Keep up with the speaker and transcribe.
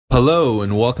Hello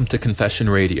and welcome to Confession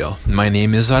Radio. My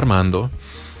name is Armando,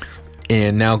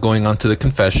 and now going on to the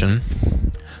confession.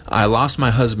 I lost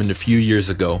my husband a few years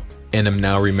ago and am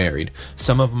now remarried.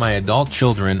 Some of my adult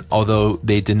children, although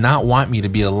they did not want me to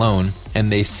be alone and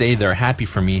they say they're happy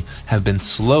for me, have been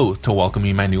slow to welcome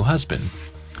me my new husband.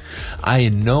 I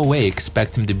in no way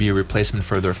expect him to be a replacement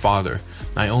for their father.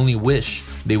 I only wish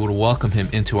they would welcome him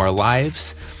into our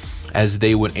lives as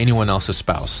they would anyone else's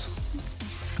spouse.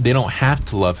 They don't have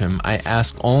to love him. I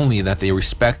ask only that they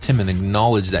respect him and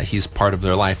acknowledge that he's part of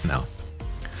their life now.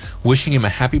 Wishing him a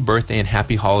happy birthday and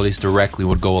happy holidays directly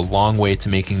would go a long way to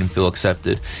making him feel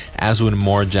accepted, as would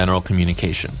more general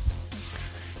communication.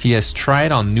 He has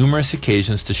tried on numerous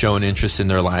occasions to show an interest in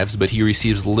their lives, but he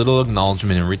receives little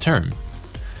acknowledgement in return.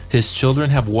 His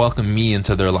children have welcomed me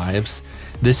into their lives.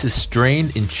 This has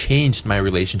strained and changed my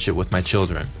relationship with my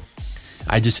children.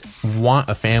 I just want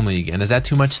a family again. Is that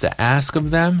too much to ask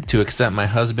of them, to accept my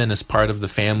husband as part of the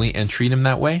family and treat him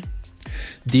that way?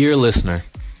 Dear listener,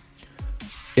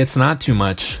 it's not too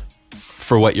much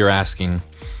for what you're asking,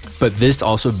 but this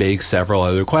also begs several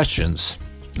other questions.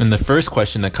 And the first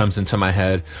question that comes into my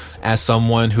head, as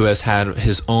someone who has had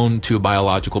his own two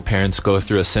biological parents go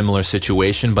through a similar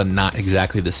situation, but not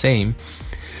exactly the same,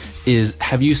 is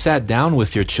have you sat down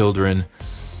with your children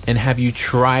and have you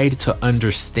tried to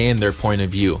understand their point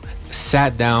of view?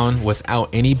 Sat down without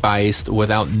any bias,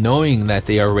 without knowing that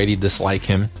they already dislike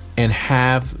him, and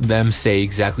have them say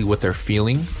exactly what they're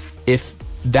feeling? If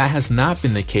that has not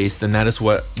been the case, then that is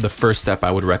what the first step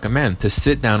I would recommend, to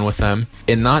sit down with them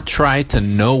and not try to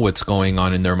know what's going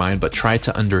on in their mind, but try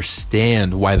to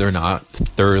understand why they're not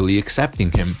thoroughly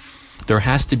accepting him. There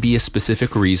has to be a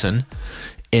specific reason,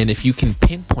 and if you can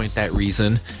pinpoint that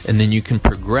reason, and then you can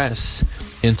progress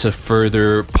into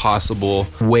further possible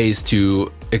ways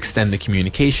to extend the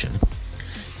communication.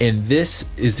 And this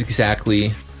is exactly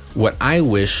what I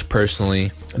wish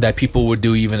personally that people would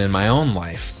do even in my own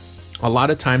life. A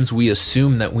lot of times we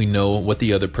assume that we know what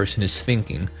the other person is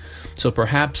thinking. So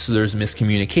perhaps there's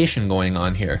miscommunication going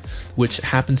on here, which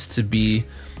happens to be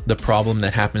the problem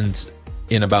that happens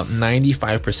in about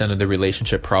 95% of the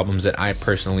relationship problems that I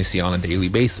personally see on a daily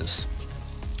basis.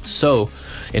 So,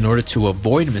 in order to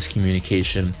avoid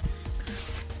miscommunication,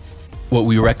 what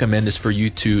we recommend is for you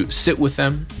to sit with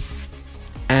them,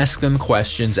 ask them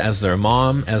questions as their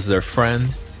mom, as their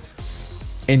friend,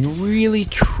 and really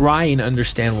try and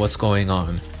understand what's going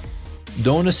on.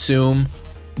 Don't assume,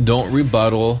 don't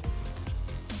rebuttal,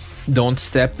 don't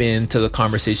step into the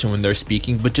conversation when they're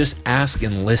speaking, but just ask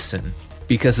and listen,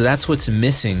 because that's what's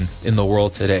missing in the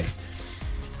world today.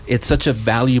 It's such a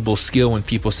valuable skill when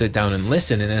people sit down and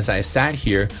listen. And as I sat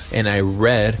here and I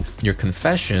read your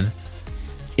confession,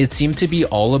 it seemed to be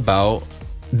all about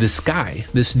this guy,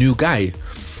 this new guy.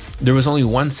 There was only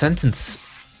one sentence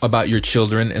about your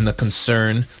children and the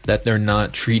concern that they're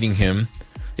not treating him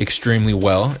extremely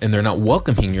well and they're not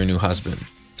welcoming your new husband.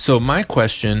 So my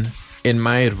question and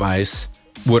my advice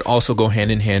would also go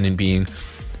hand in hand in being,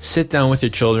 sit down with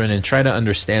your children and try to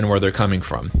understand where they're coming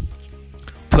from.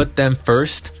 Put them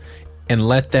first and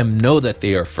let them know that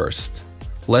they are first.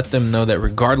 Let them know that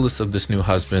regardless of this new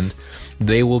husband,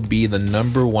 they will be the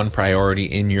number one priority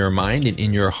in your mind and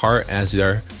in your heart as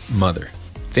their mother.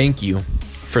 Thank you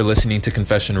for listening to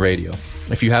Confession Radio.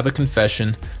 If you have a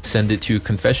confession, send it to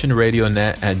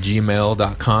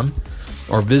confessionradionet@gmail.com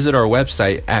or visit our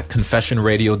website at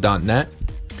confessionradio.net.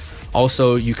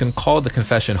 Also, you can call the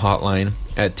confession hotline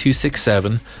at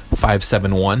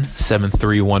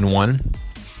 267-571-7311.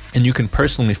 And you can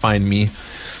personally find me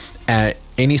at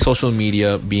any social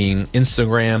media, being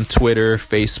Instagram, Twitter,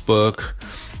 Facebook,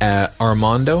 at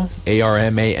Armando,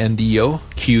 Armando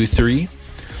Q3.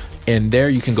 And there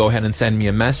you can go ahead and send me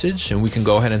a message and we can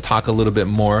go ahead and talk a little bit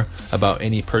more about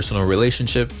any personal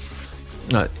relationship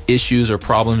issues or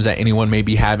problems that anyone may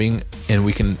be having. And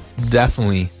we can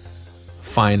definitely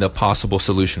find a possible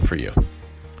solution for you.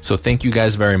 So thank you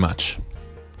guys very much.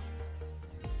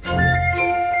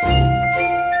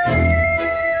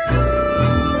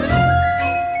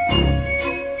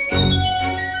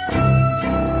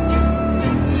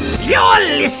 You're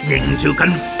listening to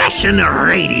Confession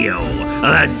Radio.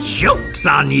 The joke's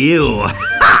on you.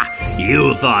 Ha!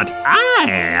 You thought I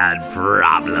had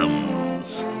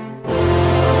problems.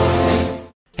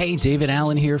 Hey, David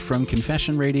Allen here from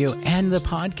Confession Radio and the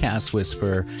Podcast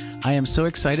Whisperer. I am so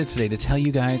excited today to tell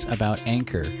you guys about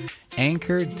Anchor.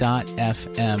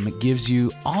 Anchor.fm gives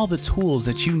you all the tools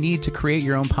that you need to create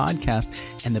your own podcast.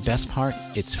 And the best part,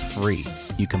 it's free.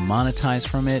 You can monetize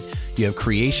from it. You have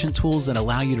creation tools that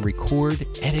allow you to record,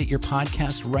 edit your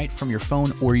podcast right from your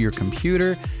phone or your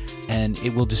computer. and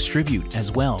it will distribute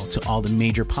as well to all the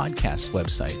major podcast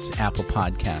websites, Apple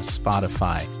Podcasts,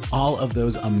 Spotify, all of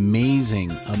those amazing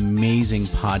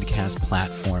podcast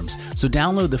platforms. So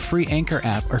download the free Anchor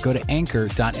app or go to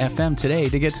anchor.fm today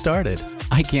to get started.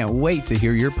 I can't wait to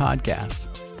hear your podcast.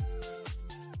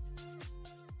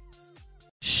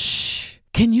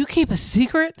 Can you keep a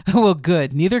secret? Well,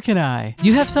 good. Neither can I.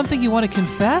 You have something you want to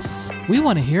confess? We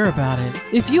want to hear about it.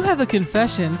 If you have a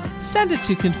confession, send it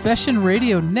to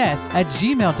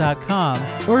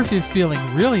confessionradionet@gmail.com. Or if you're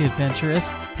feeling really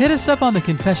adventurous, hit us up on the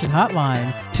confession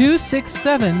hotline,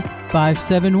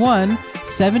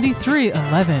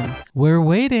 267-571-7311. We're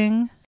waiting.